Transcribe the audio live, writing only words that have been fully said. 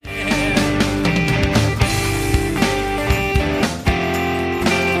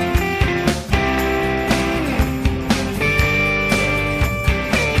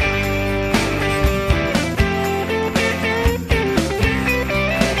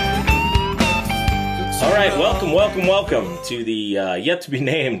right, welcome to the yet to be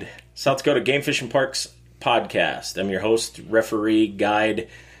named South Dakota Game Fish and Parks podcast. I'm your host, referee, guide,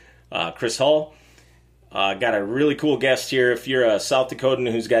 Chris Hull. Got a really cool guest here. If you're a South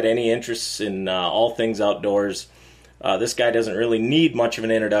Dakotan who's got any interests in all things outdoors, this guy doesn't really need much of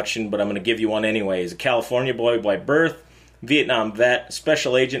an introduction, but I'm going to give you one anyway. He's a California boy by birth, Vietnam vet,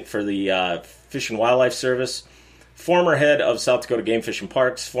 special agent for the Fish and Wildlife Service, former head of South Dakota Game Fish and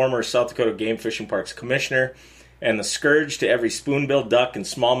Parks, former South Dakota Game Fish and Parks commissioner, and the scourge to every spoonbill duck and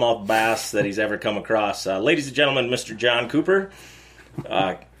smallmouth bass that he's ever come across. Ladies and gentlemen, Mr. John Cooper.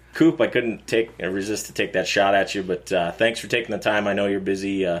 Coop, I couldn't resist to take that shot at you, but thanks for taking the time. I know you're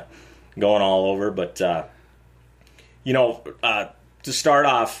busy going all over, but to start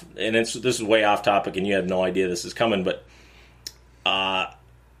off, and this is way off topic, and you have no idea this is coming, but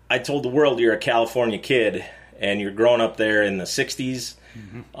I told the world you're a California kid, and you're growing up there in the 60s,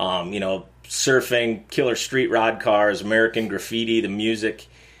 surfing, killer street rod cars, American Graffiti, the music.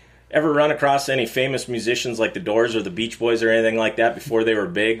 Ever run across any famous musicians like the Doors or the Beach Boys or anything like that before they were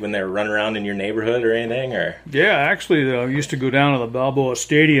big, when they were running around in your neighborhood or anything? Or Yeah, actually, I used to go down to the Balboa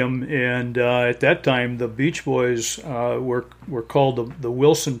Stadium, and at that time, the Beach Boys were called the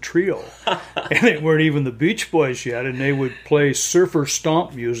Wilson Trio. And they weren't even the Beach Boys yet, and they would play surfer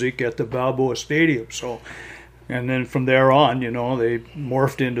stomp music at the Balboa Stadium. And then from there on, they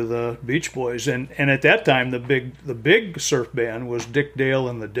morphed into the Beach Boys, and at that time the big surf band was Dick Dale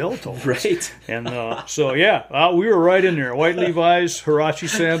and the Deltones. Right. And we were right in there. White Levi's, Huarache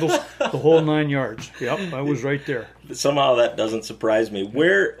sandals, the whole 9 yards. Yep, I was right there. Somehow that doesn't surprise me.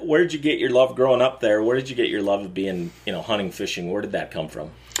 Where did you get your love growing up there? Where did you get your love of being, hunting, fishing? Where did that come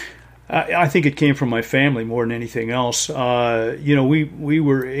from? I think it came from my family more than anything else. We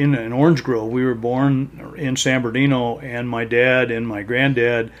were in an orange grove. We were born in San Bernardino, and my dad and my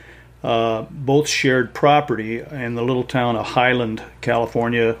granddad both shared property in the little town of Highland,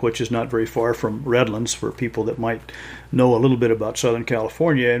 California, which is not very far from Redlands for people that might know a little bit about Southern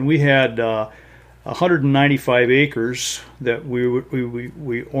California. And we had 195 acres that we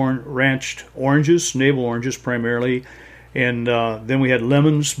ranched oranges, navel oranges primarily. And then we had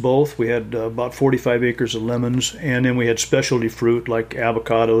lemons, both. We had about 45 acres of lemons, and then we had specialty fruit like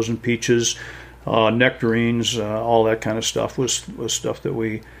avocados and peaches, nectarines, all that kind of stuff was stuff that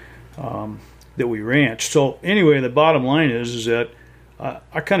we ranched. So anyway, the bottom line is that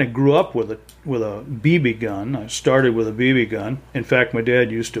I kind of grew up with a BB gun. I started with a BB gun. In fact, my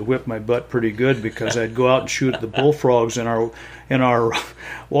dad used to whip my butt pretty good because I'd go out and shoot the bullfrogs in our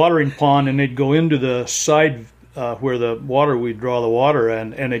watering pond, and they'd go into the side. Where we'd draw the water,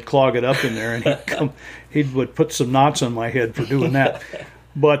 and they'd clog it up in there, and he would put some knots on my head for doing that.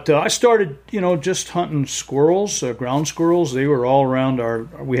 But I started, just hunting squirrels, ground squirrels. They were all around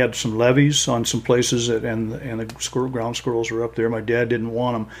we had some levees on some places, and the ground squirrels were up there. My dad didn't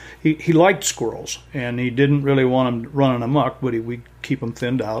want them. He liked squirrels, and he didn't really want them running amok, but we'd keep them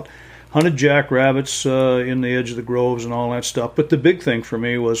thinned out. Hunted jackrabbits in the edge of the groves and all that stuff. But the big thing for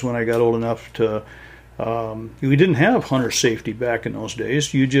me was when I got old enough to we didn't have hunter safety back in those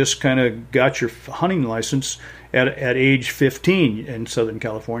days. You just kind of got your hunting license at age 15 in Southern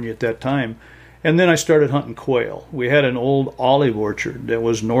California at that time. And then I started hunting quail. We had an old olive orchard that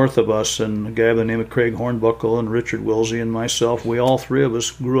was north of us, and a guy by the name of Craig Hornbuckle and Richard Wilsey and myself, we all three of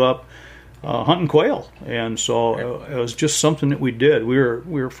us grew up hunting quail. And so it was just something that we did. We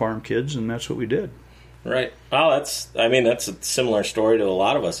were farm kids, and that's what we did. Right. Well, that's a similar story to a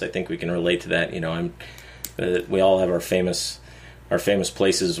lot of us. I think we can relate to that. We all have our famous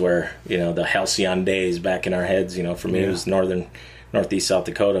places where, the halcyon days back in our heads. For me, it was northeast South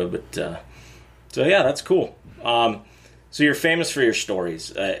Dakota. But so yeah, that's cool. So you're famous for your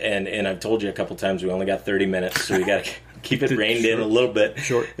stories, and I've told you a couple times we only got 30 minutes, so we got to keep it reined in a little bit.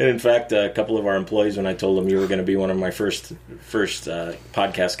 Sure. And in fact, a couple of our employees, when I told them you were going to be one of my first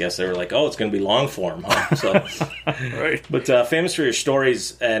podcast guests, they were like, "Oh, it's going to be long form, huh?" So, right. But famous for your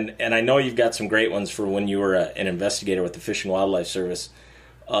stories, and I know you've got some great ones for when you were an investigator with the Fish and Wildlife Service.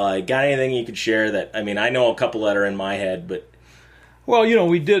 Got anything you could share that? I know a couple that are in my head, but. Well,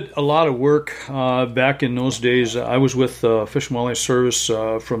 we did a lot of work back in those days. I was with Fish and Wildlife Service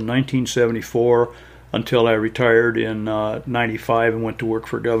from 1974 until I retired in 95 and went to work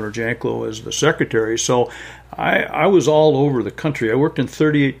for Governor Janklow as the secretary. So I was all over the country. I worked in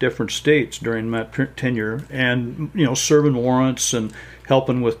 38 different states during my tenure, and serving warrants and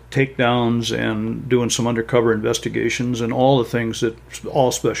helping with takedowns and doing some undercover investigations and all the things that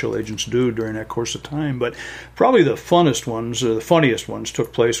all special agents do during that course of time. But probably the funnest ones, or the funniest ones,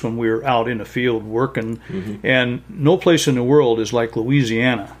 took place when we were out in the field working. Mm-hmm. And no place in the world is like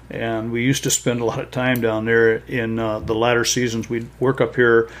Louisiana. And we used to spend a lot of time down there in the latter seasons. We'd work up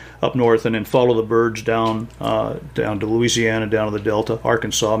here, up north, and then follow the birds down to Louisiana, down to the Delta,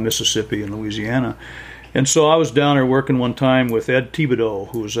 Arkansas, Mississippi, and Louisiana. And so I was down there working one time with Ed Thibodeau,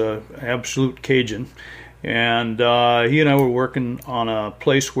 who's an absolute Cajun. And he and I were working on a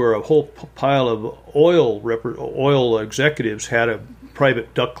place where a whole pile of oil executives had a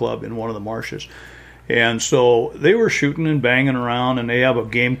private duck club in one of the marshes. And so they were shooting and banging around, and they have a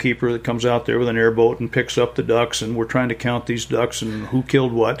gamekeeper that comes out there with an airboat and picks up the ducks, and we're trying to count these ducks and who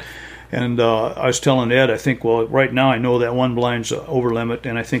killed what. And I was telling Ed, I think, well, right now I know that one blind's over limit,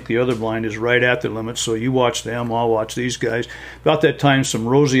 and I think the other blind is right at the limit, so you watch them, I'll watch these guys. About that time, some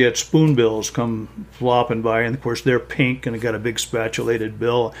roseate spoonbills come flopping by, and of course they're pink, and they got a big spatulated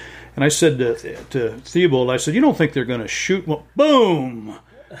bill. And I said to Theobald, I said, you don't think they're going to shoot? Well, boom!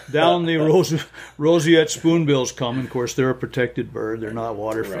 Down the roseate spoonbills come, and of course they're a protected bird, they're not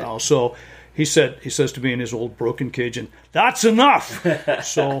waterfowl. Right. So he says to me in his old broken Cajun, that's enough!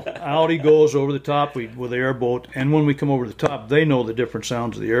 So out he goes over the top with the airboat, and when we come over the top, they know the different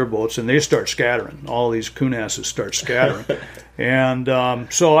sounds of the airboats, and they start scattering. All these coonasses start scattering. And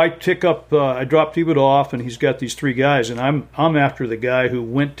so I drop Thibodeau off, and he's got these three guys, and I'm after the guy who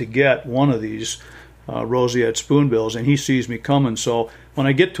went to get one of these roseate spoonbills, and he sees me coming. So when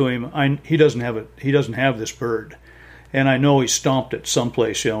I get to him, he doesn't have this bird. And I know he stomped it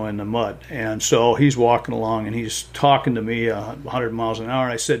someplace, in the mud. And so he's walking along, and he's talking to me 100 miles an hour.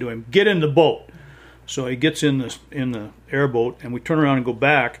 And I said to him, get in the boat. So he gets in the airboat, and we turn around and go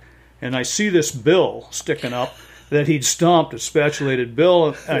back. And I see this bill sticking up that he'd stomped, a spatulated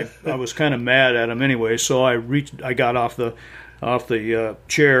bill. I was kind of mad at him anyway, so I got off the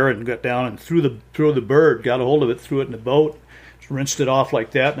chair and got down and threw the bird, got a hold of it, threw it in the boat, rinsed it off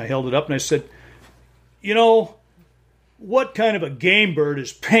like that, and I held it up, and I said, what kind of a game bird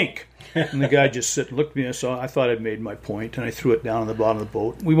is pink? And the guy just sit and looked at me, and so I thought I'd made my point, and I threw it down on the bottom of the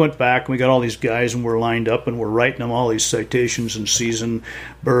boat. We went back, and we got all these guys, and we're lined up, and we're writing them all these citations and season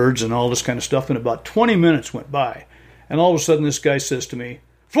birds and all this kind of stuff, and about 20 minutes went by, and all of a sudden this guy says to me,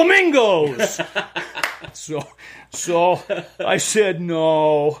 flamingos! So I said,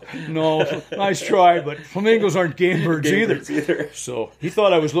 no, nice try, but flamingos aren't game birds either. So he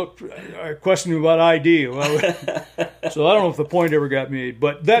thought I was questioning about ID. Well, so I don't know if the point ever got made,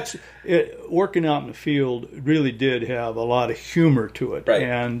 but that's it. Working out in the field really did have a lot of humor to it, right.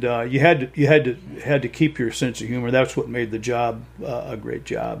 And you had to keep your sense of humor. That's what made the job a great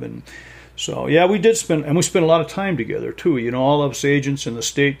job. And so yeah, we spent a lot of time together too. All of us agents and the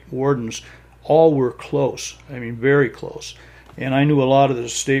state wardens all were close. I mean, very close. And I knew a lot of the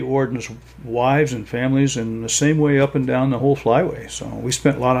state wardens' wives and families in the same way up and down the whole flyway. So we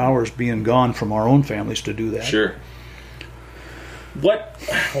spent a lot of hours being gone from our own families to do that. Sure.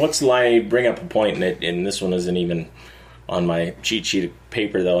 I bring up a point, and this one isn't even on my cheat sheet of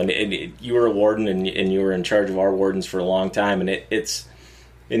paper, though. And you were a warden, and you were in charge of our wardens for a long time. And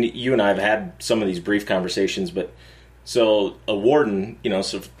and you and I have had some of these brief conversations, but so a warden,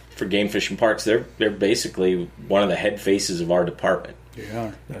 so for Game Fish and Parks, they're basically one of the head faces of our department.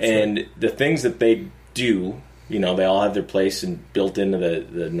 Yeah, and right. The things that they do, they all have their place and built into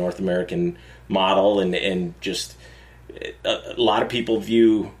the North American model, and just a lot of people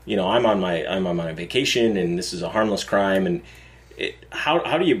view, I'm on my vacation, and this is a harmless crime, and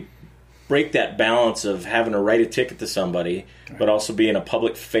how do you break that balance of having to write a ticket to somebody, right, but also being a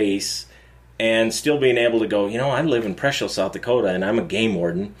public face, and still being able to go, I live in Presho, South Dakota, and I'm a game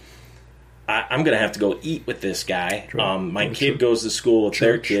warden. I'm going to have to go eat with this guy. Right. My kid goes to school with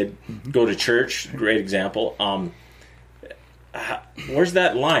their kid. Mm-hmm. Go to church. Great example. Where's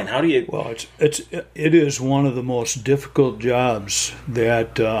that line? How do you? Well, it is one of the most difficult jobs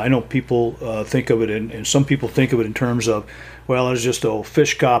that I know people think of it in, and some people think of it in terms of, well, there's just a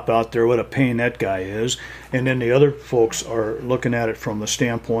fish cop out there, what a pain that guy is. And then the other folks are looking at it from the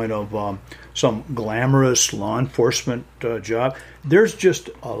standpoint of some glamorous law enforcement job. There's just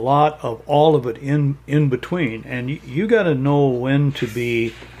a lot of all of it in between. And you got to know when to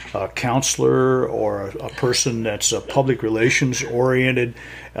be a counselor or a person that's public relations oriented,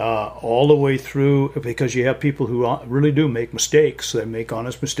 all the way through, because you have people who really do make mistakes. They make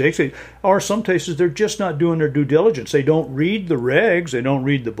honest mistakes. Or some cases they're just not doing their due diligence. They don't read the regs. They don't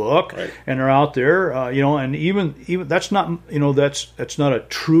read the book, right. And they're out there, and even that's not, that's not a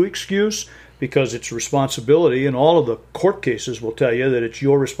true excuse, because it's responsibility, and all of the court cases will tell you that it's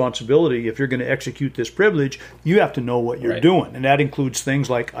your responsibility. If you're going to execute this privilege, you have to know what you're right. doing, and that includes things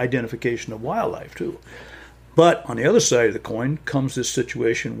like identification of wildlife too. But on the other side of the coin comes this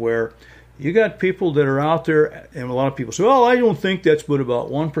situation where you got people that are out there, and a lot of people say, well, I don't think that's but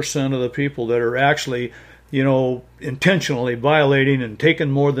about 1% of the people that are actually, intentionally violating and taking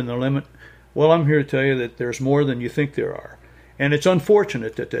more than the limit. Well, I'm here to tell you that there's more than you think there are. And it's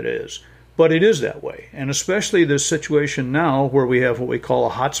unfortunate that that is. But it is that way, and especially this situation now where we have what we call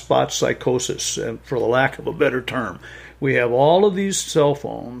a hotspot psychosis, for the lack of a better term. We have all of these cell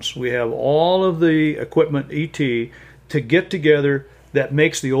phones, we have all of the equipment, ET, to get together that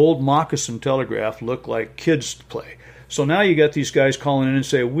makes the old moccasin telegraph look like kids play. So now you got these guys calling in and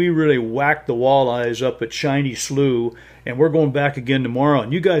say, we really whacked the walleyes up at Shiny Slough, and we're going back again tomorrow,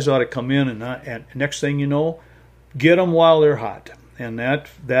 and you guys ought to come in, and next thing you know, get them while they're hot. And that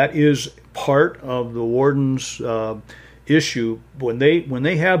is part of the warden's issue. When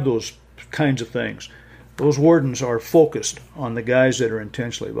they have those kinds of things, those wardens are focused on the guys that are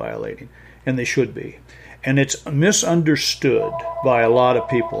intentionally violating, and they should be. And it's misunderstood by a lot of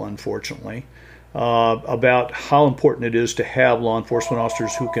people, unfortunately, about how important it is to have law enforcement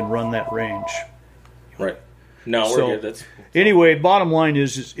officers who can run that range. Right. No, we're good. Anyway, bottom line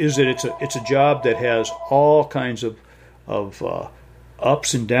is that it's a job that has all kinds of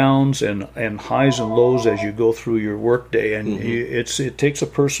ups and downs and highs and lows as you go through your workday, and it takes a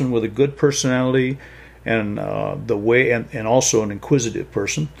person with a good personality and and also an inquisitive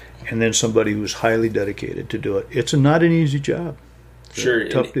person, and then somebody who's highly dedicated to do it. It's not an easy job. It's sure, a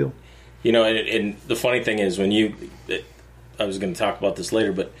tough deal. And the funny thing is, I was going to talk about this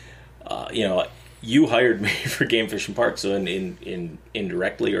later, but you hired me for Game Fish and Park, so in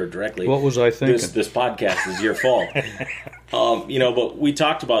indirectly or directly, what was I thinking? This podcast is your fault. But we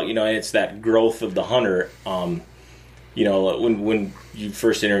talked about, it's that growth of the hunter. When you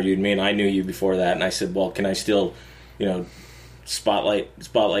first interviewed me, and I knew you before that, and I said, well, can I still,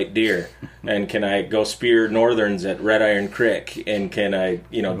 spotlight deer, and can I go spear northerns at Red Iron Creek, and can I,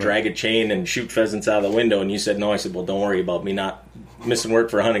 drag a chain and shoot pheasants out of the window? And you said no. I said, well, don't worry about me not missing work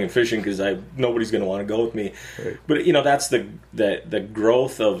for hunting and fishing, because nobody's going to want to go with me. Right. But that's the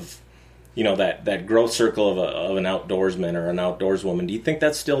growth of that growth circle of an outdoorsman or an outdoorswoman. Do you think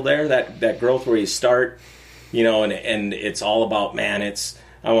that's still there? That growth where you start, and it's all about, man, it's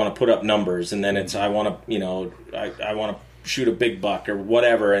I want to put up numbers, and then it's I want to I want to shoot a big buck or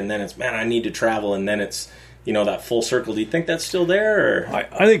whatever, and then it's, man, I need to travel, and then it's that full circle. Do you think that's still there? Or?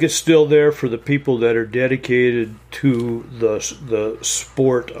 I think it's still there for the people that are dedicated to the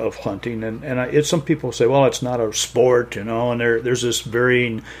sport of hunting, and some people say, well, it's not a sport, and there's this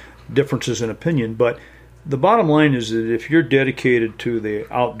varying differences in opinion, but the bottom line is that if you're dedicated to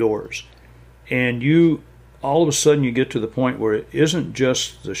the outdoors, and you all of a sudden you get to the point where it isn't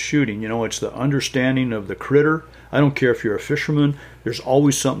just the shooting, it's the understanding of the critter. I don't care if you're a fisherman, there's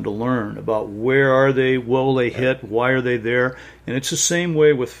always something to learn about where are they, will they hit, why are they there, and it's the same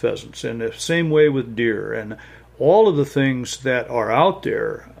way with pheasants, and the same way with deer, and all of the things that are out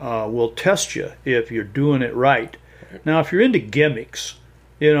there will test you if you're doing it right. Now, if you're into gimmicks,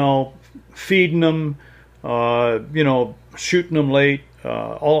 feeding them, shooting them late,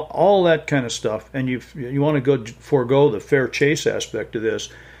 all that kind of stuff, and you want to go forego the fair chase aspect of this,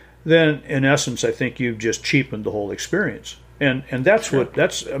 then in essence, I think you've just cheapened the whole experience. And that's sure.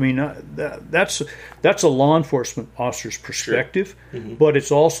 That's a law enforcement officer's perspective, sure. But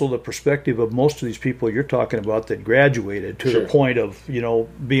it's also the perspective of most of these people you're talking about that graduated to sure. the point of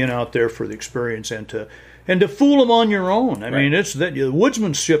being out there for the experience and to fool them on your own. I mean, it's that the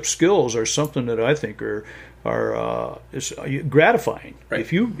woodsmanship skills are something that I think are gratifying. Right.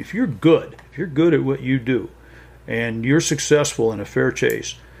 If you're good at what you do, and you're successful in a fair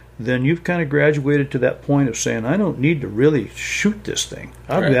chase, then you've kind of graduated to that point of saying, I don't need to really shoot this thing.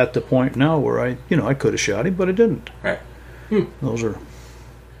 I'm right. at the point now where I could have shot him, but I didn't. Right. Those are.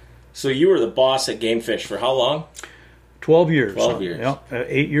 So you were the boss at Game Fish for how long? 12 years. 12 years. Yeah.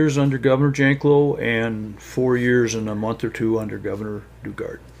 8 years under Governor Janklow and 4 years and a month or two under Governor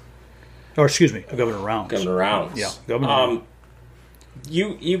Dugard. Or excuse me, Governor Rounds. Governor Rounds. Yeah, Governor Rounds.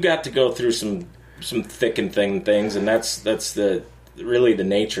 You got to go through some thick and thin things, and that's really the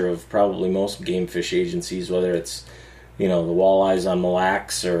nature of probably most game fish agencies, whether it's the walleyes on Mille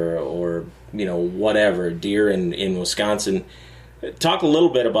Lacs or whatever, deer in Wisconsin. Talk a little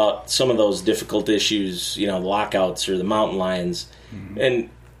bit about some of those difficult issues, the lockouts or the mountain lions. Mm-hmm.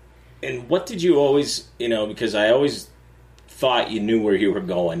 And what did you always, because I always thought you knew where you were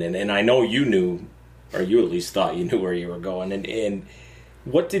going, and I know you knew, or you at least thought you knew where you were going, and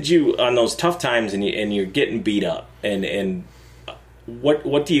what did you, on those tough times and you're getting beat up, and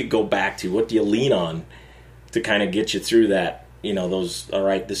what do you go back to? What do you lean on to kind of get you through that? All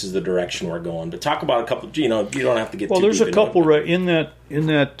right, this is the direction we're going. But talk about a couple, you don't have to get too deep. Well, there's a couple right in that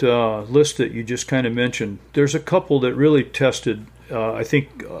list that you just kind of mentioned. There's a couple that really tested, I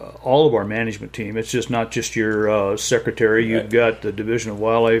think, all of our management team. It's just not just your secretary. You've got the Division of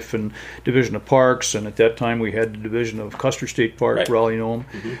Wildlife and Division of Parks, and at that time we had the Division of Custer State Park, Raleigh Nome.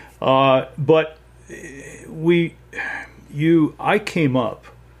 Mm-hmm. But I came up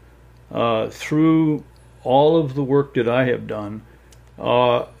through all of the work that I have done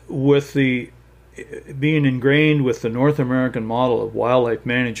with the being ingrained with the North American model of wildlife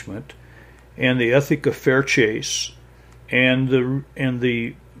management and the ethic of fair chase and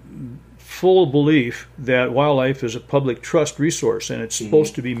the full belief that wildlife is a public trust resource and it's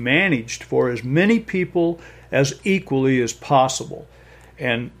supposed to be managed for as many people as equally as possible.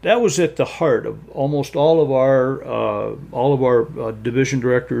 And that was at the heart of almost all of our division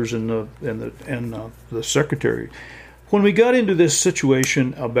directors and the secretary. When we got into this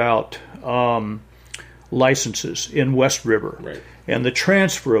situation about licenses in West River and the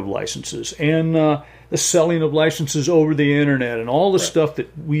transfer of licenses and the selling of licenses over the internet and all the stuff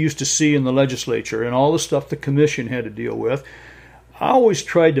that we used to see in the legislature and all the stuff the commission had to deal with, I always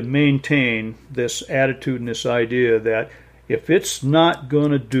tried to maintain this attitude and this idea that if it's not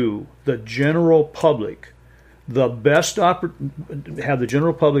going to do the general public the best have the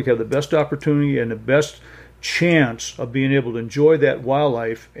general public have the best opportunity and the best chance of being able to enjoy that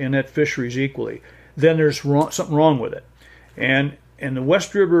wildlife and that fisheries equally, then there's something wrong with it. And the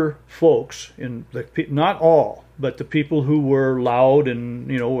West River folks, not all, but the people who were loud and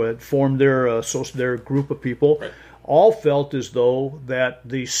had formed their group of people, all felt as though that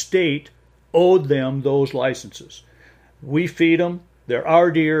the state owed them those licenses. We feed them, they're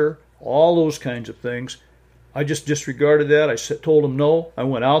our deer, all those kinds of things. I just disregarded that. I told them no. I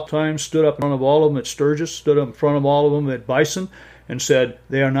went out times, stood up in front of all of them at Sturgis, stood up in front of all of them at Bison, and said,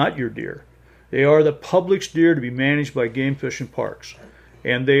 they are not your deer. They are the public's deer to be managed by Game Fish and Parks.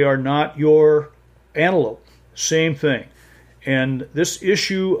 And they are not your antelope. Same thing. And this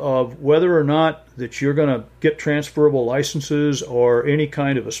issue of whether or not that you're going to get transferable licenses or any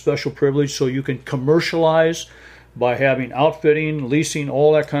kind of a special privilege so you can commercialize by having outfitting, leasing,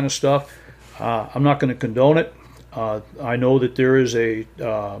 all that kind of stuff, I'm not going to condone it. I know that there is a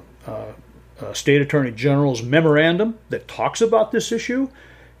State Attorney General's memorandum that talks about this issue,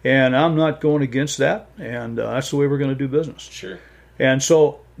 and I'm not going against that, and that's the way we're going to do business. Sure. And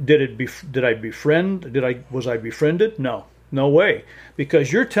so, was I befriended? No way,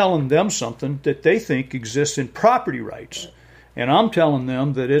 because you're telling them something that they think exists in property rights, and I'm telling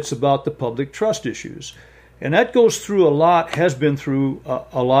them that it's about the public trust issues. And that goes through has been through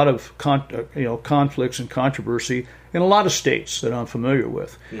a lot of conflicts and controversy in a lot of states that I'm familiar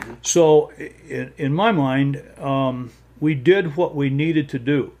with. Mm-hmm. So in my mind, we did what we needed to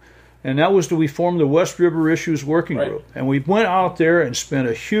do. And that was we formed the West River Issues Working Group. And we went out there and spent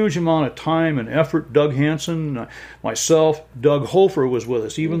a huge amount of time and effort. Doug Hansen, myself, Doug Hofer was with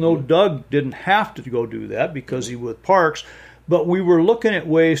us, even though Doug didn't have to go do that because he was with Parks. But we were looking at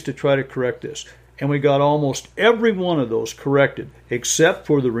ways to try to correct this. And we got almost every one of those corrected, except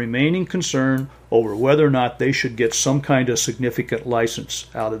for the remaining concern over whether or not they should get some kind of significant license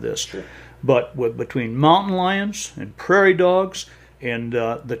out of this. Sure. But between mountain lions and prairie dogs and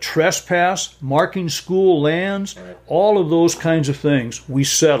the trespass, marking school lands, all of those kinds of things we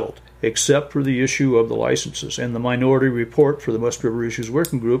settled, except for the issue of the licenses. And the minority report for the West River Issues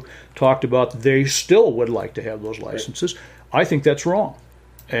Working Group talked about they still would like to have those licenses. I think that's wrong.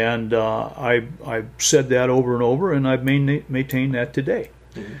 And I've said that over and over, and I've maintained that today.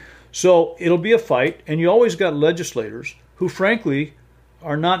 Mm-hmm. So it'll be a fight, and you always got legislators who, frankly,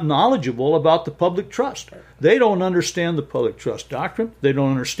 are not knowledgeable about the public trust. They don't understand the public trust doctrine. They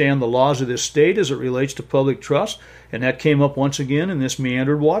don't understand the laws of this state as it relates to public trust, and that came up once again in this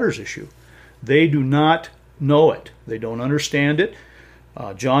meandered waters issue. They do not know it. They don't understand it.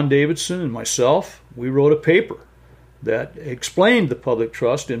 John Davidson and myself, we wrote a paper that explained the public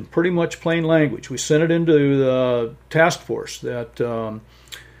trust in pretty much plain language. We sent it into the task force that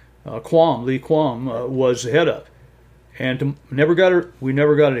Lee Quam was the head of. And we never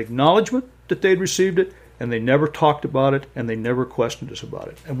got an acknowledgement that they'd received it, and they never talked about it, and they never questioned us about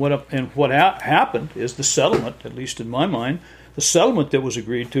it. And what happened is the settlement, at least in my mind, the settlement that was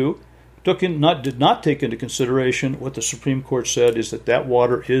agreed to did not take into consideration what the Supreme Court said is that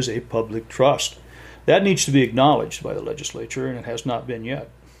water is a public trust. That needs to be acknowledged by the legislature, and it has not been yet.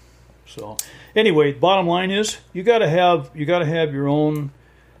 So, anyway, bottom line is you got to have your own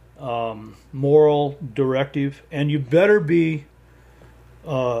moral directive, and you better be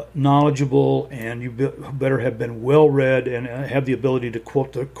knowledgeable, and you better have been well read and have the ability to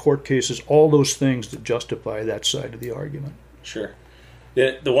quote the court cases. All those things that justify that side of the argument. Sure.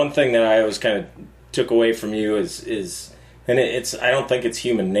 The one thing that I always kind of took away from you is and it's I don't think it's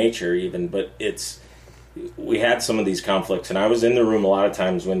human nature even, but we had some of these conflicts, and I was in the room a lot of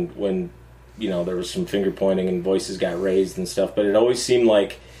times when there was some finger pointing and voices got raised and stuff, but it always seemed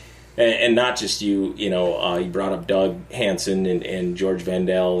like, and not just you brought up Doug Hansen and George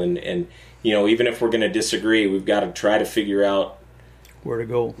Vandell, and even if we're going to disagree, we've got to try to figure out where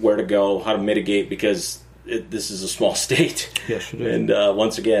to go, how to mitigate, because this is a small state. Yes, it is. And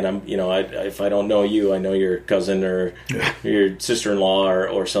once again, if I don't know you, I know your cousin or your sister-in-law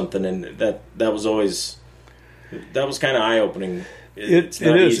or something, and that was kind of eye-opening. It's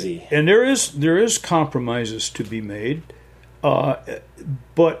not easy, and there is compromises to be made,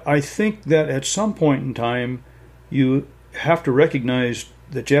 but I think that at some point in time, you have to recognize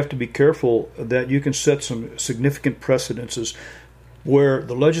that you have to be careful that you can set some significant precedences where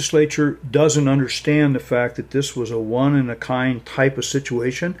the legislature doesn't understand the fact that this was a one-in-a-kind type of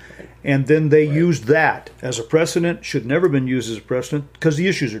situation, and then they use that as a precedent. Should never been used as a precedent because the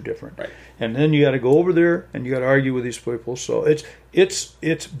issues are different. Right. And then you got to go over there and you got to argue with these people. So it's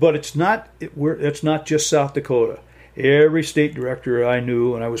not just South Dakota. Every state director I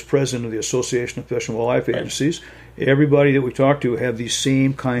knew, and I was president of the Association of Fish and Wildlife Agencies, everybody that we talked to had these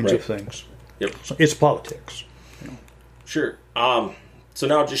same kinds of things. Yep. So it's politics. Sure. So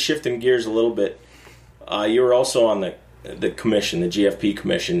now just shifting gears a little bit, you were also on the commission, the GFP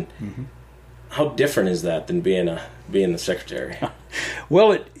commission. Mm-hmm. How different is that than being the secretary?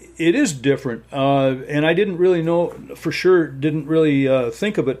 Well, it is different, and I didn't really know for sure. Didn't really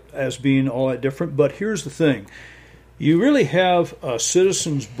think of it as being all that different. But here's the thing: you really have a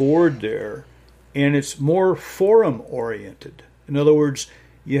citizens board there, and it's more forum oriented. In other words,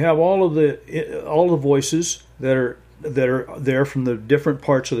 you have all the voices that are there from the different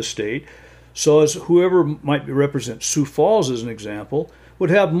parts of the state. So as whoever might represent Sioux Falls, as an example, would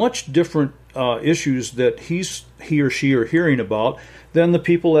have much different issues that he or she are hearing about than the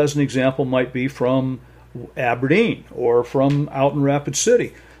people, as an example, might be from Aberdeen or from out in Rapid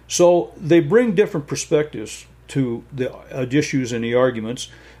City. So they bring different perspectives to the issues and the arguments.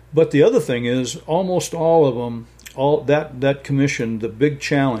 But the other thing is, almost all of them, that commission, the big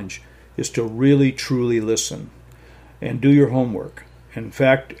challenge is to really, truly listen and do your homework. In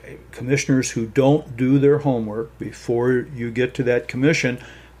fact, commissioners who don't do their homework before you get to that commission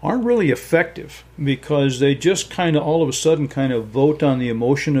aren't really effective, because they just all of a sudden vote on the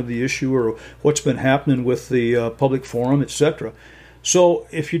emotion of the issue or what's been happening with the public forum, etc. So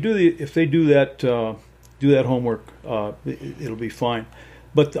if they do that homework, it'll be fine.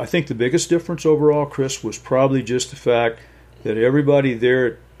 But I think the biggest difference overall, Chris, was probably just the fact that everybody there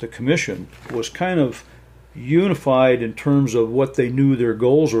at the commission was kind of unified in terms of what they knew their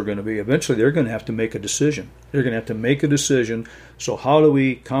goals were going to be. Eventually, they're going to have to make a decision. So how do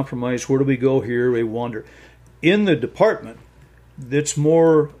we compromise? Where do we go here? We wonder. In the department, it's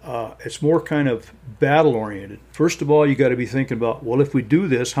more kind of battle oriented. First of all, you got to be thinking about, well, if we do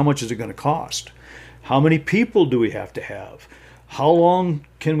this, how much is it going to cost? How many people do we have to have? How long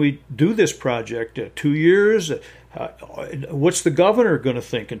can we do this project? 2 years? What's the governor going to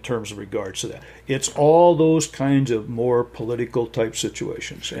think in terms of regards to that? It's all those kinds of more political type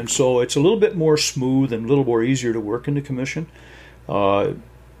situations. And so it's a little bit more smooth and a little more easier to work in the commission.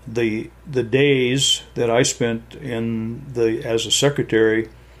 The days that I spent as a secretary,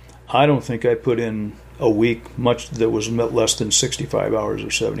 I don't think I put in a week much that was less than 65 hours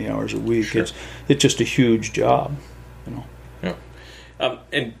or 70 hours a week. Sure. It's just a huge job. Yeah.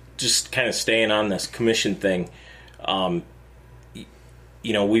 And just kind of staying on this commission thing,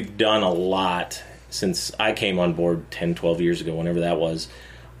 we've done a lot since I came on board 10, 12 years ago, whenever that was,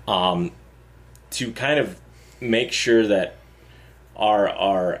 to kind of make sure that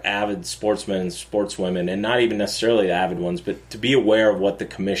our avid sportsmen and sportswomen, and not even necessarily the avid ones, but to be aware of what the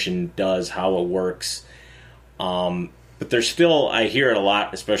commission does, how it works. But there's still, I hear it a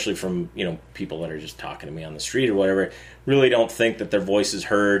lot, especially from people that are just talking to me on the street or whatever, really don't think that their voice is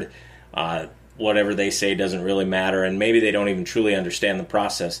heard. Whatever they say doesn't really matter, and maybe they don't even truly understand the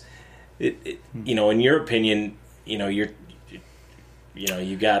process. in your opinion, you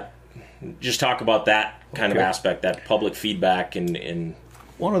got, just talk about that kind of aspect, that public feedback and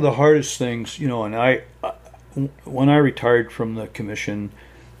one of the hardest things, and when I retired from the commission,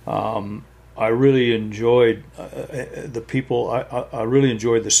 I really enjoyed the people. I really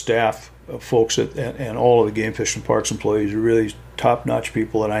enjoyed the staff of folks and all of the Game Fish and Parks employees are really top-notch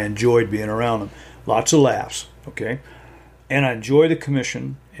people, and I enjoyed being around them. Lots of laughs, okay? And I enjoy the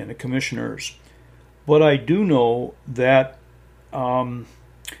commission and the commissioners. But I do know that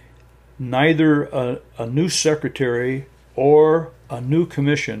neither a new secretary or a new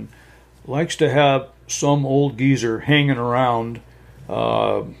commission likes to have some old geezer hanging around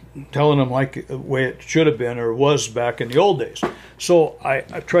telling them like the way it should have been or was back in the old days. So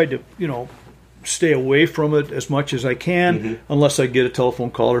I've tried to, stay away from it as much as I can, unless I get a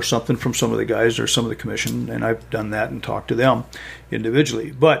telephone call or something from some of the guys or some of the commission, and I've done that and talked to them individually.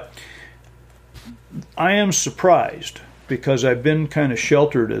 But I am surprised because I've been kind of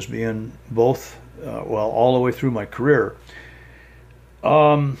sheltered as being both, all the way through my career.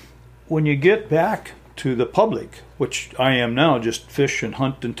 When you get back to the public, which I am now, just fish and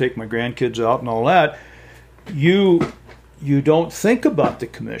hunt and take my grandkids out and all that, you don't think about the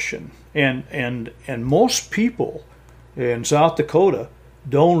commission, and most people in South Dakota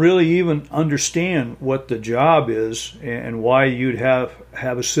don't really even understand what the job is and why you'd have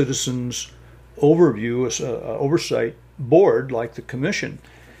a citizens overview, oversight board like the commission,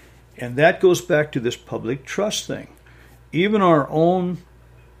 and that goes back to this public trust thing. Even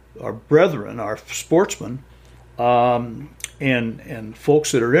our brethren, our sportsmen, and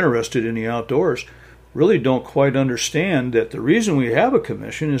folks that are interested in the outdoors really don't quite understand that the reason we have a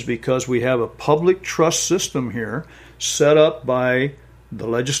commission is because we have a public trust system here set up by the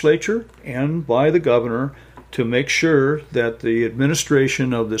legislature and by the governor to make sure that the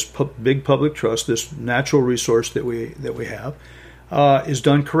administration of this big public trust, this natural resource that we have, is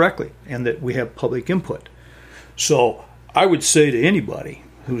done correctly and that we have public input. So I would say to anybody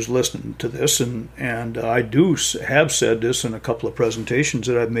who's listening to this, and I have said this in a couple of presentations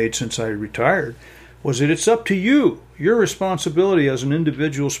that I've made since I retired, was that it's up to you, your responsibility as an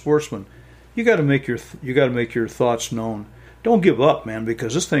individual sportsman. You got to make your thoughts known. Don't give up, man,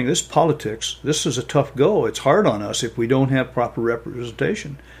 because this politics, this is a tough go. It's hard on us if we don't have proper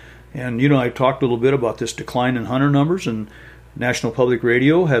representation. And I talked a little bit about this decline in hunter numbers, and National Public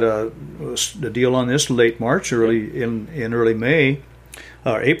Radio had a deal on this late March, early May,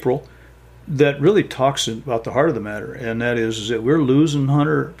 or April, that really talks about the heart of the matter, and that is that we're losing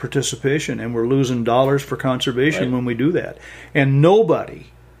hunter participation and we're losing dollars for conservation when we do that. And nobody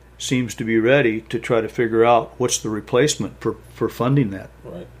seems to be ready to try to figure out what's the replacement for funding that.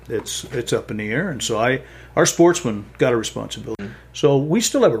 Right. It's up in the air, and so our sportsmen got a responsibility. So we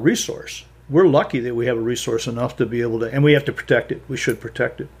still have a resource. We're lucky that we have a resource enough to be able to, and we have to protect it. We should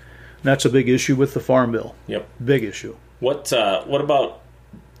protect it. And that's a big issue with the Farm Bill. Yep. Big issue. What about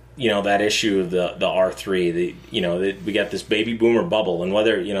that issue of the R3? We got this baby boomer bubble, and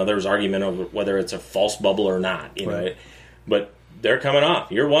whether there was argument over whether it's a false bubble or not. Right. But they're coming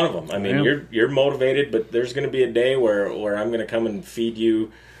off. You're one of them. I mean, you're motivated, but there's going to be a day where I'm going to come and feed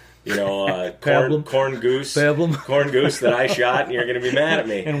you, corn goose that I shot, and you're going to be mad at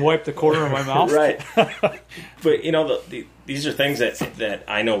me and wipe the corner of my mouth. Right. But these are things that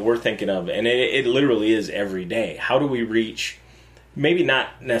I know we're thinking of, and it literally is every day. How do we reach? Maybe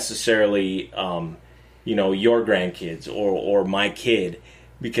not necessarily, your grandkids or my kid,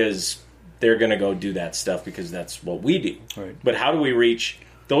 because they're going to go do that stuff because that's what we do. Right. But how do we reach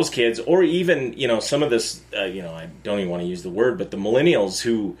those kids, or even some of this? I don't even want to use the word, but the millennials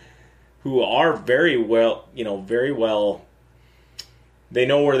who are very well. They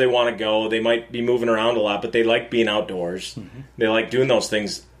know where they want to go. They might be moving around a lot, but they like being outdoors. Mm-hmm. They like doing those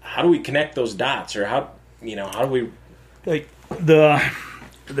things. How do we connect those dots, or how do we?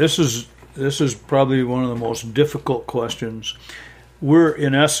 This is probably one of the most difficult questions. We're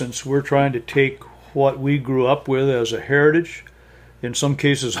trying to take what we grew up with as a heritage, in some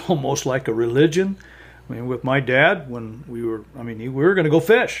cases almost like a religion. I mean, with my dad, when we were going to go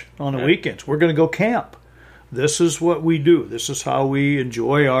fish on the weekends. We're going to go camp. This is what we do. This is how we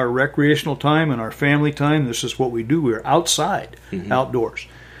enjoy our recreational time and our family time. This is what we do. We're outside, outdoors.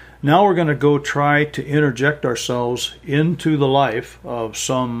 Now we're going to go try to interject ourselves into the life of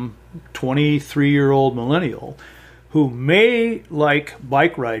some 23-year-old millennial who may like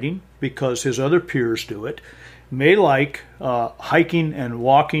bike riding because his other peers do it, may like hiking and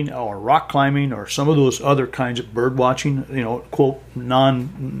walking or rock climbing or some of those other kinds of bird watching, quote,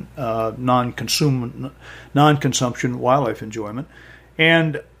 non-consumption wildlife enjoyment.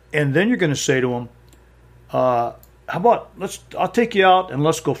 And and then you're going to say to them, how about I'll take you out and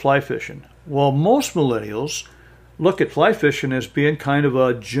let's go fly fishing. Well, most millennials look at fly fishing as being kind of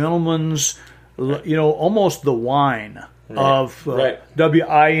a gentleman's, almost the wine of WINE,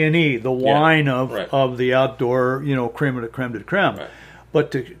 the wine of the outdoor, creme de creme. Right.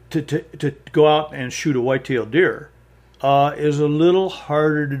 But to go out and shoot a white-tailed deer is a little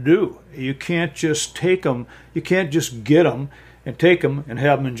harder to do. You can't just take them. You can't just get them and take them and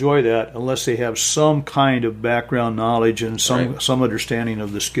have them enjoy that unless they have some kind of background knowledge and some understanding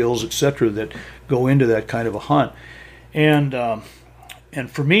of the skills, etc., that go into that kind of a hunt. And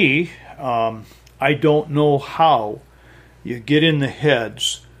for me, I don't know how you get in the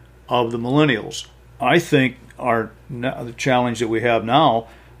heads of the millennials. I think the challenge that we have now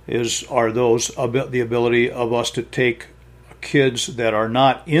are the ability of us to take kids that are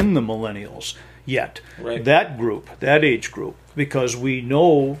not in the millennials yet, that age group, because we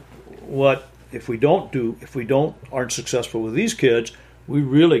know what if we aren't successful with these kids, we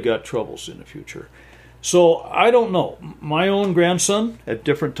really got troubles in the future. So I don't know. My own grandson at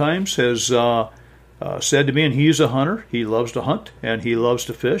different times has said to me, and he's a hunter, he loves to hunt and he loves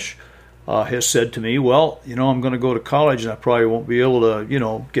to fish, has said to me, well, I'm going to go to college and I probably won't be able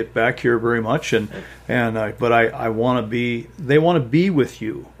to, get back here very much, but I want to be. They want to be with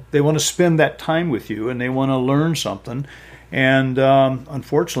you. They want to spend that time with you, and they want to learn something. And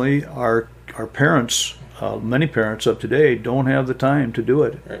unfortunately, our parents, many parents of today, don't have the time to do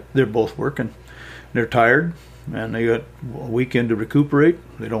it. Right. They're both working. They're tired, and they got a weekend to recuperate.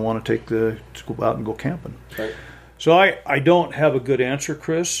 They don't want to go out and go camping. Right. So I don't have a good answer,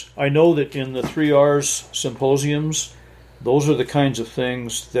 Chris. I know that in the 3 R's symposiums, those are the kinds of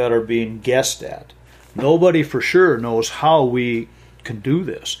things that are being guessed at. Nobody for sure knows how we can do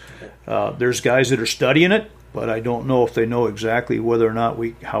this. There's guys that are studying it, but I don't know if they know exactly whether or not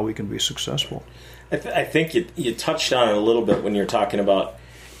how we can be successful. I think you touched on it a little bit when you're talking about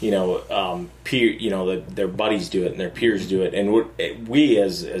peer, their buddies do it and their peers do it, and we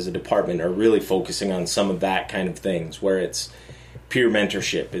as a department are really focusing on some of that kind of things where it's peer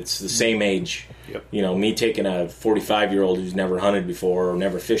mentorship. It's the same age. Yep. Me taking a 45-year-old who's never hunted before or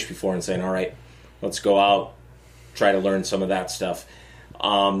never fished before and saying, all right, let's go out, try to learn some of that stuff.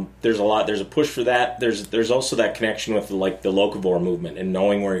 There's a push for that. There's also that connection with the locavore movement and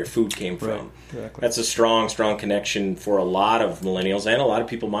knowing where your food came from. Right, exactly. That's a strong connection for a lot of millennials and a lot of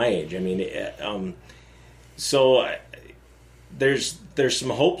people my age. I mean, so there's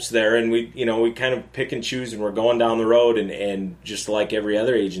some hopes there, and we kind of pick and choose, and we're going down the road and just like every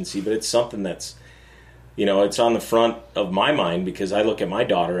other agency, but it's something that's it's on the front of my mind because I look at my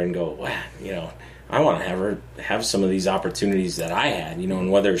daughter and go, wow, I want to have her have some of these opportunities that I had,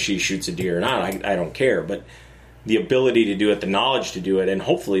 and whether she shoots a deer or not, I don't care. But the ability to do it, the knowledge to do it, and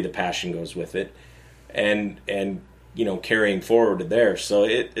hopefully the passion goes with it, and carrying forward there. So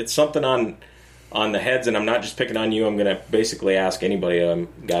it's something on the heads, and I'm not just picking on you. I'm going to basically ask anybody I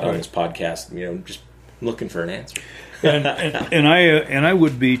got on this podcast, just looking for an answer. and I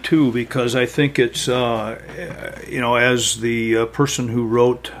would be too, because I think it's as the person who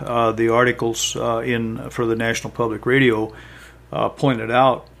wrote the articles for the National Public Radio pointed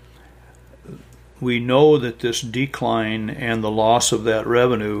out, we know that this decline and the loss of that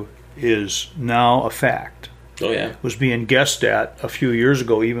revenue is now a fact. Oh yeah, it was being guessed at a few years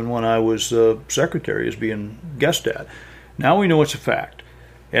ago, even when I was secretary, is being guessed at. Now we know it's a fact,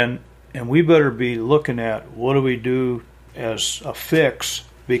 and we better be looking at what do we do as a fix,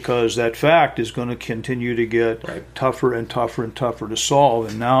 because that fact is going to continue to get tougher and tougher and tougher to solve.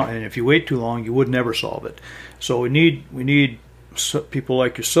 And if you wait too long, you would never solve it. So we need people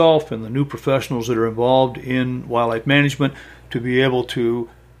like yourself and the new professionals that are involved in wildlife management to be able to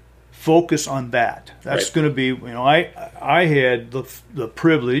focus on that. That's going to be, I had the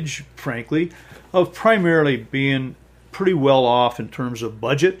privilege, frankly, of primarily being pretty well off in terms of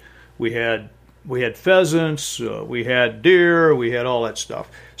budget. We had pheasants, we had deer, we had all that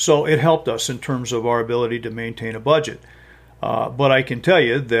stuff. So it helped us in terms of our ability to maintain a budget. But I can tell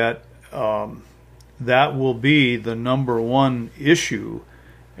you that that will be the number one issue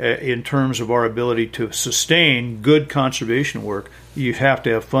in terms of our ability to sustain good conservation work. You have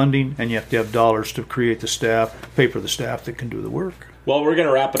to have funding, and you have to have dollars to create the staff, pay for the staff that can do the work. Well, we're going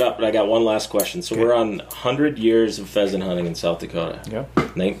to wrap it up, but I got one last question. So we're on 100 years of pheasant hunting in South Dakota. Yeah.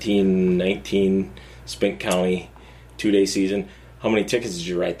 1919, Spink County, 2-day season. How many tickets did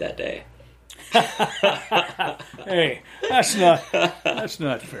you write that day? Hey, that's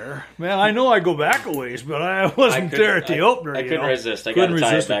not fair, man. I know I go back a ways, but I wasn't there at the opener. I couldn't resist. I got to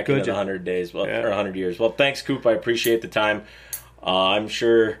tie it back into the 100 days, or 100 years. Well, thanks, Coop. I appreciate the time. I'm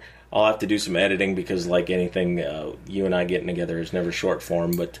sure I'll have to do some editing because, like anything, you and I getting together is never short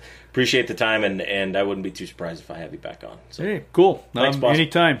form. But appreciate the time, and I wouldn't be too surprised if I have you back on. So, hey, cool. Thanks, boss.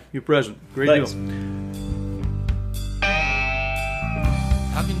 Anytime. You're present. Great Thanks. deal.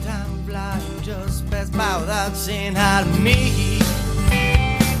 How can time fly and just pass by without saying hi to me?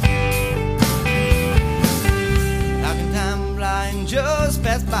 How can time fly and just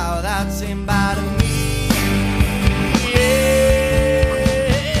pass by without saying bye to me? Yeah.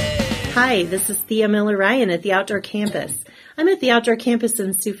 Hi, this is Thea Miller-Ryan at the Outdoor Campus. I'm at the Outdoor Campus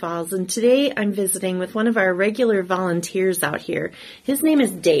in Sioux Falls, and today I'm visiting with one of our regular volunteers out here. His name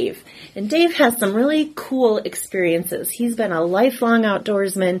is Dave, and Dave has some really cool experiences. He's been a lifelong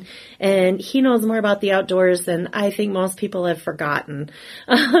outdoorsman, and he knows more about the outdoors than I think most people have forgotten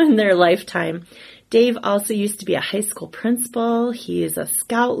in their lifetime. Dave also used to be a high school principal. He is a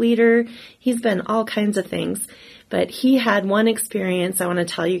scout leader. He's been all kinds of things, but he had one experience I want to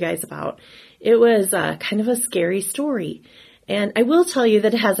tell you guys about. It was kind of a scary story. And I will tell you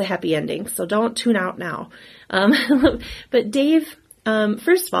that it has a happy ending, so don't tune out now. But Dave,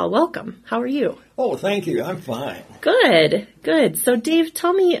 first of all, welcome. How are you? Oh, thank you. I'm fine. Good, good. So Dave,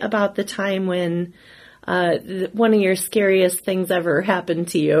 tell me about the time when one of your scariest things ever happened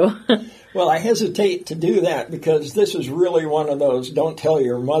to you. Well, I hesitate to do that because this is really one of those don't tell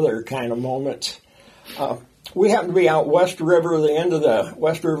your mother kind of moments. We happened to be out West River, the end of the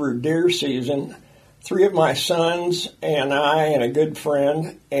West River deer season. 3 of my sons and I and a good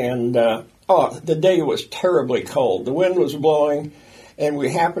friend, and the day was terribly cold. The wind was blowing, and we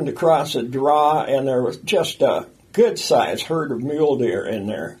happened to cross a draw, and there was just a good-sized herd of mule deer in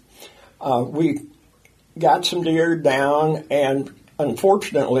there. We got some deer down, and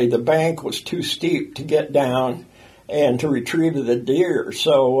unfortunately the bank was too steep to get down and to retrieve the deer.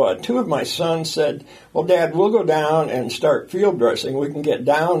 So 2 of my sons said, well, Dad, we'll go down and start field dressing. We can get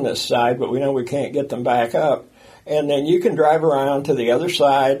down this side, but we know we can't get them back up. And then you can drive around to the other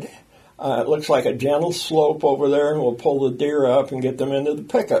side. It looks like a gentle slope over there, and we'll pull the deer up and get them into the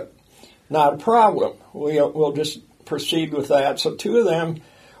pickup. Not a problem. We'll just proceed with that. So 2 of them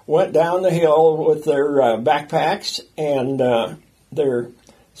went down the hill with their backpacks and their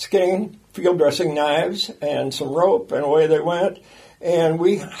skinning field dressing knives and some rope, and away they went. And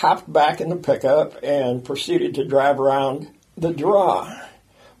we hopped back in the pickup and proceeded to drive around the draw.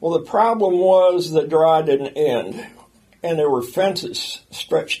 Well, the problem was the draw didn't end, and there were fences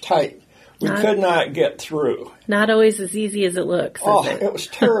stretched tight. We could not get through. Not always as easy as it looks, is it? It was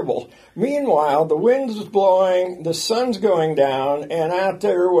terrible. Meanwhile, the wind was blowing, the sun's going down, and out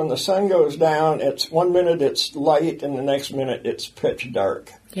there when the sun goes down, it's 1 minute it's light, and the next minute it's pitch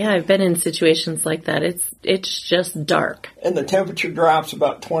dark. Yeah, I've been in situations like that. It's just dark. And the temperature drops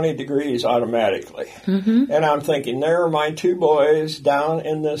about 20 degrees automatically. Mm-hmm. And I'm thinking, there are my 2 boys down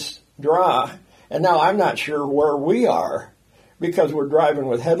in this draw, and now I'm not sure where we are because we're driving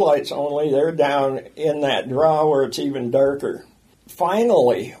with headlights only. They're down in that draw where it's even darker.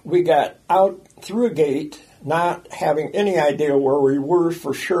 Finally, we got out through a gate, not having any idea where we were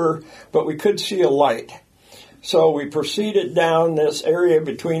for sure, but we could see a light. So we proceeded down this area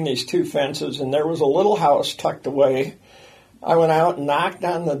between these 2 fences, and there was a little house tucked away. I went out and knocked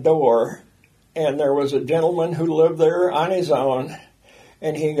on the door, and there was a gentleman who lived there on his own,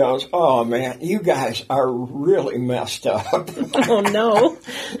 and he goes, oh, man, you guys are really messed up. Oh, no.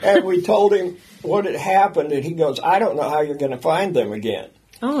 And we told him what had happened, and he goes, I don't know how you're going to find them again.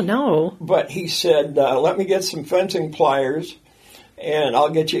 Oh, no. But he said, let me get some fencing pliers, and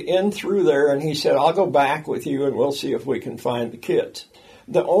I'll get you in through there. And he said, I'll go back with you, and we'll see if we can find the kids.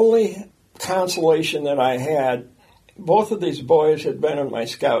 The only consolation that I had, both of these boys had been in my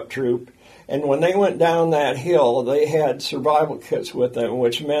scout troop, and when they went down that hill, they had survival kits with them,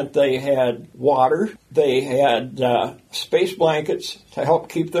 which meant they had water, they had space blankets to help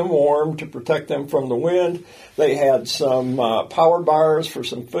keep them warm, to protect them from the wind. They had some power bars for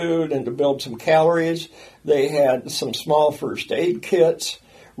some food and to build some calories. They had some small first aid kits.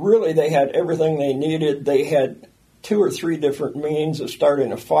 Really, they had everything they needed. They had 2 or 3 different means of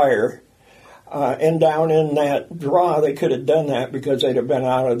starting a fire. And down in that draw, they could have done that because they'd have been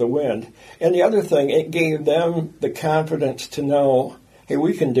out of the wind. And the other thing, it gave them the confidence to know, hey,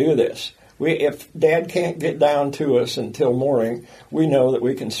 we can do this. If Dad can't get down to us until morning, we know that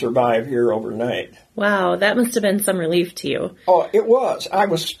we can survive here overnight. Wow, that must have been some relief to you. Oh, it was. I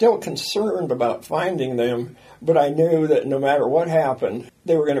was still concerned about finding them, but I knew that no matter what happened,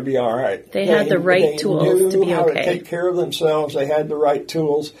 they were going to be all right. They had the right tools to be They knew how okay. to take care of themselves. They had the right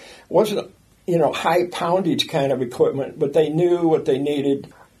tools. It wasn't, high poundage kind of equipment, but they knew what they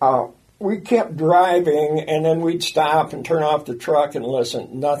needed. we kept driving, and then we'd stop and turn off the truck and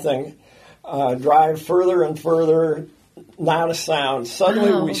listen. Nothing. Drive further and further, not a sound.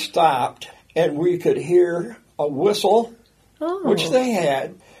 Suddenly we stopped, and we could hear a whistle, which they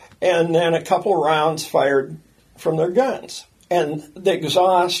had, and then a couple rounds fired from their guns. And the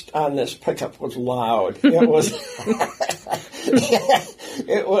exhaust on this pickup was loud. It was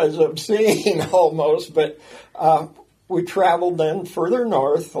it was obscene almost, but we traveled then further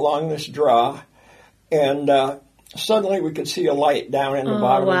north along this draw, and suddenly we could see a light down in the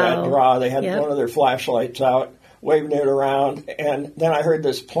bottom of that draw. They had one of their flashlights out, waving it around, and then I heard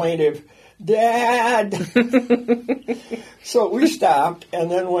this plaintive, "Dad!" So we stopped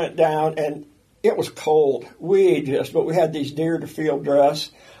and then went down, and it was cold. But we had these deer to field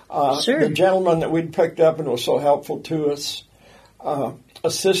dress. The gentleman that we'd picked up and was so helpful to us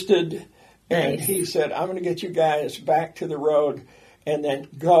assisted, and he said, "I'm going to get you guys back to the road and then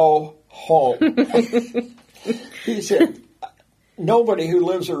go home." He said, "Nobody who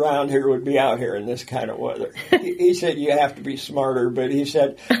lives around here would be out here in this kind of weather." He said, "You have to be smarter," but he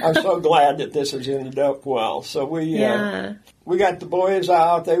said, "I'm so glad that this has ended up well." So we got the boys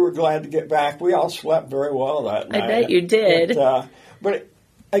out. They were glad to get back. We all slept very well that night. I bet you did. But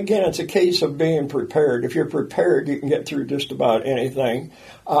again, it's a case of being prepared. If you're prepared, you can get through just about anything.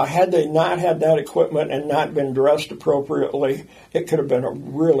 Had they not had that equipment and not been dressed appropriately, it could have been a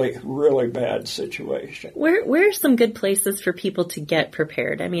really, really bad situation. Where are some good places for people to get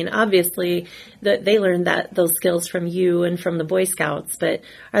prepared? I mean, obviously, they learned those skills from you and from the Boy Scouts, but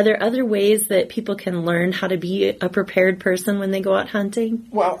are there other ways that people can learn how to be a prepared person when they go out hunting?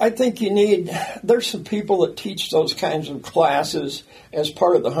 Well, I think there's some people that teach those kinds of classes as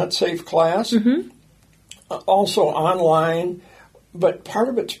part of the Hunt Safe class, also online. But part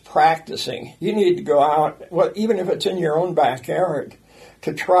of it's practicing. You need to go out, even if it's in your own backyard,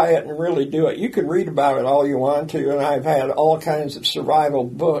 to try it and really do it. You can read about it all you want to, and I've had all kinds of survival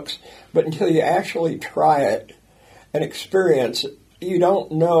books, but until you actually try it and experience it, you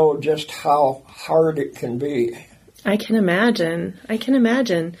don't know just how hard it can be. I can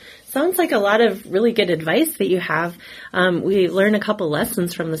imagine. Sounds like a lot of really good advice that you have. We learn a couple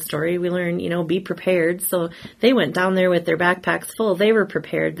lessons from the story. We learn, be prepared. So they went down there with their backpacks full. They were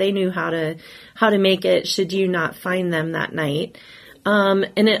prepared. They knew how to make it should you not find them that night.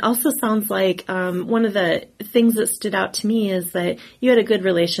 And it also sounds like one of the things that stood out to me is that you had a good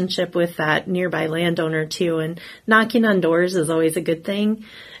relationship with that nearby landowner too. And knocking on doors is always a good thing.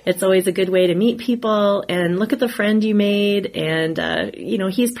 It's always a good way to meet people and look at the friend you made. And,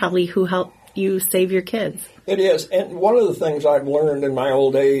 he's probably who helped you save your kids. It is. And one of the things I've learned in my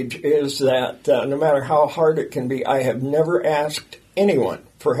old age is that no matter how hard it can be, I have never asked anyone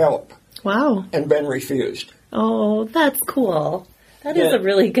for help. Wow. And been refused. Oh, that's cool. That is a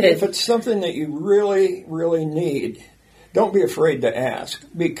really good... If it's something that you really, really need, don't be afraid to ask,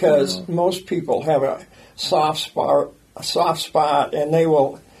 because most people have a soft spot, and they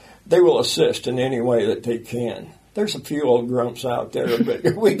will assist in any way that they can. There's a few old grumps out there,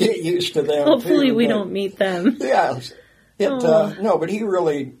 but we get used to them. Hopefully we don't meet them. Yes. No, but he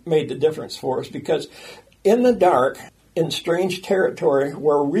really made the difference for us, because in the dark, in strange territory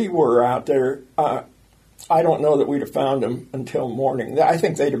where we were out there, I don't know that we'd have found them until morning. I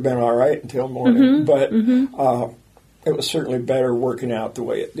think they'd have been all right until morning, but it was certainly better working out the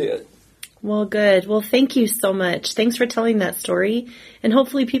way it did. Well, good. Well, thank you so much. Thanks for telling that story. And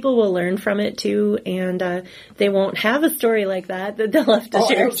hopefully people will learn from it too, and they won't have a story like that they'll have to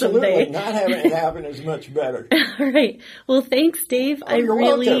share absolutely. someday. Not having it happen is much better. All right. Well, thanks, Dave. I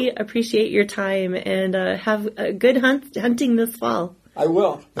really welcome. appreciate your time, and have a good hunting this fall. I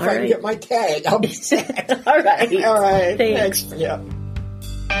will. If I can get my tag, I'll be set. All right. All right. Thanks. Yeah.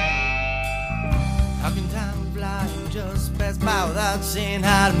 How can time fly and just pass by without saying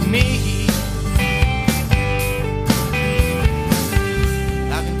hi to me?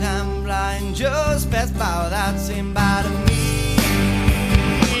 How can time fly and just pass by without saying bye to me?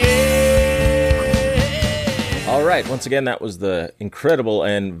 Yeah. All right. Once again, that was the incredible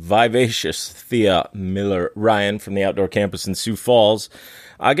and vivacious Thea Miller Ryan from the Outdoor Campus in Sioux Falls.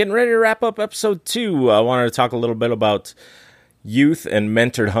 Getting ready to wrap up episode 2. I wanted to talk a little bit about youth and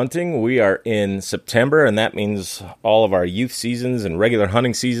mentored hunting. We are in September, and that means all of our youth seasons and regular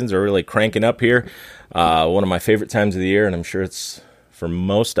hunting seasons are really cranking up here. One of my favorite times of the year, and I'm sure it's for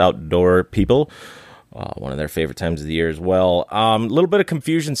most outdoor people, one of their favorite times of the year as well. A little bit of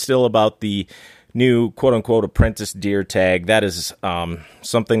confusion still about the new quote-unquote apprentice deer tag. That is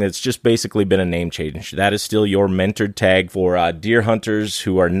something that's just basically been a name change. That is still your mentored tag for deer hunters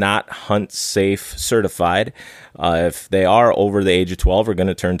who are not Hunt Safe certified. If they are over the age of 12 or going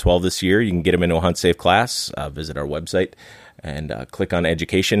to turn 12 this year, you can get them into a Hunt Safe class. Visit our website and click on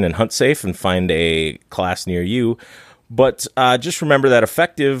Education and Hunt Safe and find a class near you. But just remember that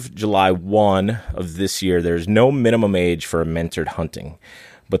effective July 1 of this year, there's no minimum age for a mentored hunting,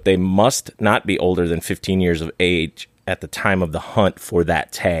 but they must not be older than 15 years of age at the time of the hunt for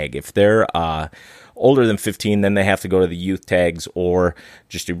that tag. If they're older than 15, then they have to go to the youth tags or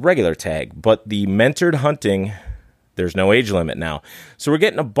just a regular tag. But the mentored hunting, there's no age limit now. So we're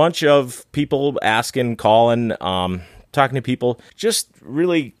getting a bunch of people asking, calling, talking to people, just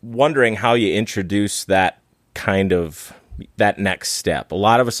really wondering how you introduce that next step. A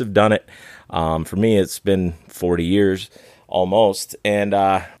lot of us have done it. For me, it's been 40 years almost. And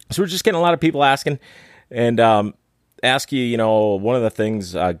so we're just getting a lot of people asking and ask you, one of the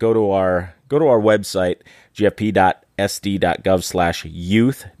things, go to our website,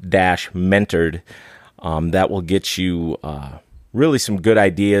 gfp.sd.gov/youth-mentored. That will get you really some good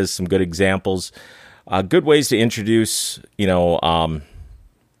ideas, some good examples, good ways to introduce,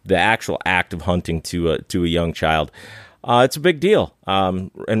 the actual act of hunting to a young child. It's a big deal.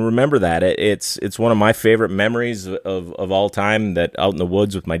 And remember that it's one of my favorite memories of all time, that out in the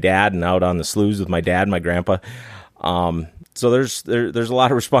woods with my dad and out on the sloughs with my dad and my grandpa. So there's a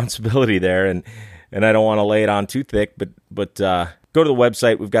lot of responsibility there, and I don't want to lay it on too thick, but go to the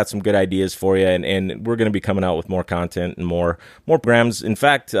website. We've got some good ideas for you, and we're going to be coming out with more content and more programs. In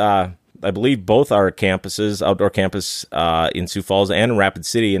fact, I believe both our campuses, Outdoor Campus in Sioux Falls and Rapid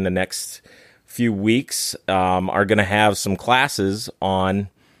City, in the next few weeks are going to have some classes on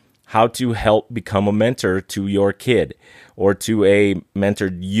how to help become a mentor to your kid or to a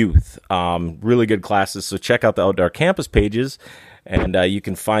mentored youth. Really good classes. So check out the Outdoor Campus pages, and you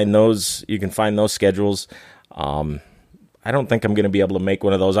can find those. You can find those schedules. I don't think I'm going to be able to make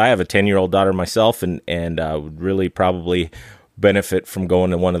one of those. I have a 10-year-old daughter myself, and would really probably benefit from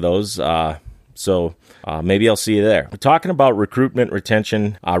going to one of those. So maybe I'll see you there. We're talking about recruitment,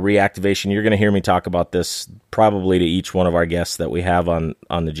 retention, reactivation. You're going to hear me talk about this probably to each one of our guests that we have on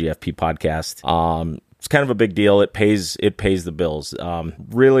the GFP podcast. It's kind of a big deal. It pays the bills.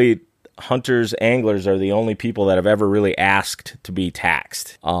 Really, hunters, anglers are the only people that have ever really asked to be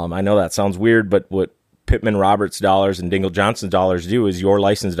taxed. I know that sounds weird, but what Pittman Roberts dollars and Dingle Johnson dollars do is your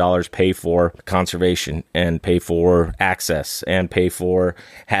license dollars pay for conservation and pay for access and pay for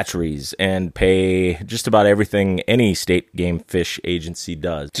hatcheries and pay just about everything any state game fish agency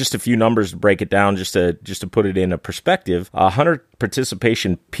does. Just a few numbers to break it down, just to put it in a perspective. Hunter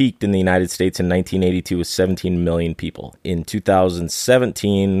participation peaked in the United States in 1982 with 17 million people. In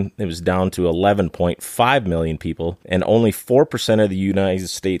 2017, it was down to 11.5 million people, and only 4% of the United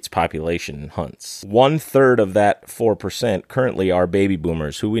States population hunts. 1/3 of that 4% currently are baby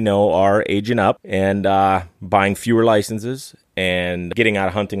boomers, who we know are aging up and buying fewer licenses and getting out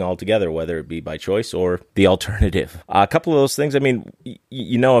of hunting altogether, whether it be by choice or the alternative. A couple of those things, I mean,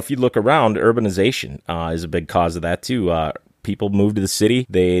 if you look around, urbanization is a big cause of that too. People move to the city.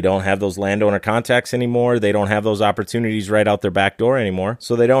 They don't have those landowner contacts anymore. They don't have those opportunities right out their back door anymore,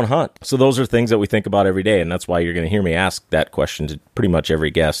 so they don't hunt. So those are things that we think about every day, and that's why you're going to hear me ask that question to pretty much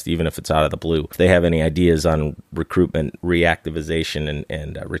every guest, even if it's out of the blue, if they have any ideas on recruitment, reactivation,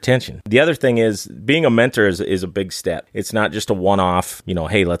 and retention. The other thing is, being a mentor is a big step. It's not just a one-off,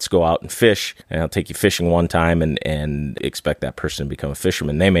 hey, let's go out and fish, and I'll take you fishing one time and expect that person to become a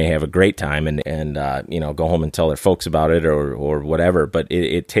fisherman. They may have a great time and go home and tell their folks about it or whatever, but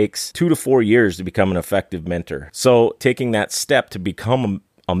it takes 2 to 4 years to become an effective mentor. So taking that step to become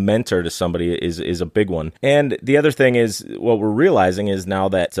a mentor to somebody is a big one. And the other thing is, what we're realizing is now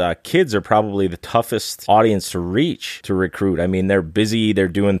that kids are probably the toughest audience to reach, to recruit. I mean, they're busy, they're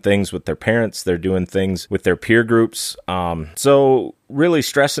doing things with their parents, they're doing things with their peer groups. So really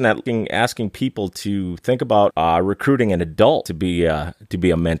stressing at asking people to think about recruiting an adult to be a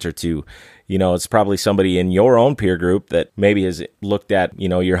mentor to. It's probably somebody in your own peer group that maybe has looked at,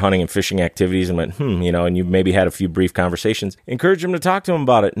 your hunting and fishing activities and went, and you've maybe had a few brief conversations. Encourage them to talk to them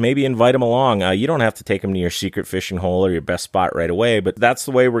about it. Maybe invite them along. You don't have to take them to your secret fishing hole or your best spot right away, but that's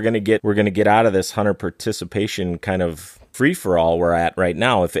the way we're going to get out of this hunter participation kind of free-for-all we're at right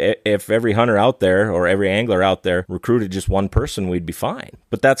now. If every hunter out there or every angler out there recruited just one person, we'd be fine.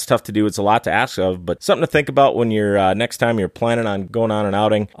 But that's tough to do. It's a lot to ask of, but something to think about when you're next time you're planning on going on an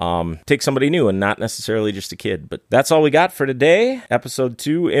outing. Take somebody new and not necessarily just a kid. But that's all we got for today. Episode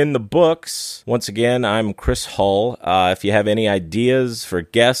 2 in the books. Once again, I'm Chris Hull. If you have any ideas for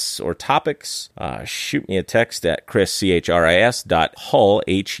guests or topics, shoot me a text at chris.hull, Hull,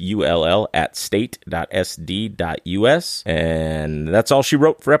 at state.sd.us. And that's all she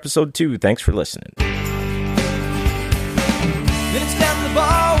wrote for episode 2. Thanks for listening.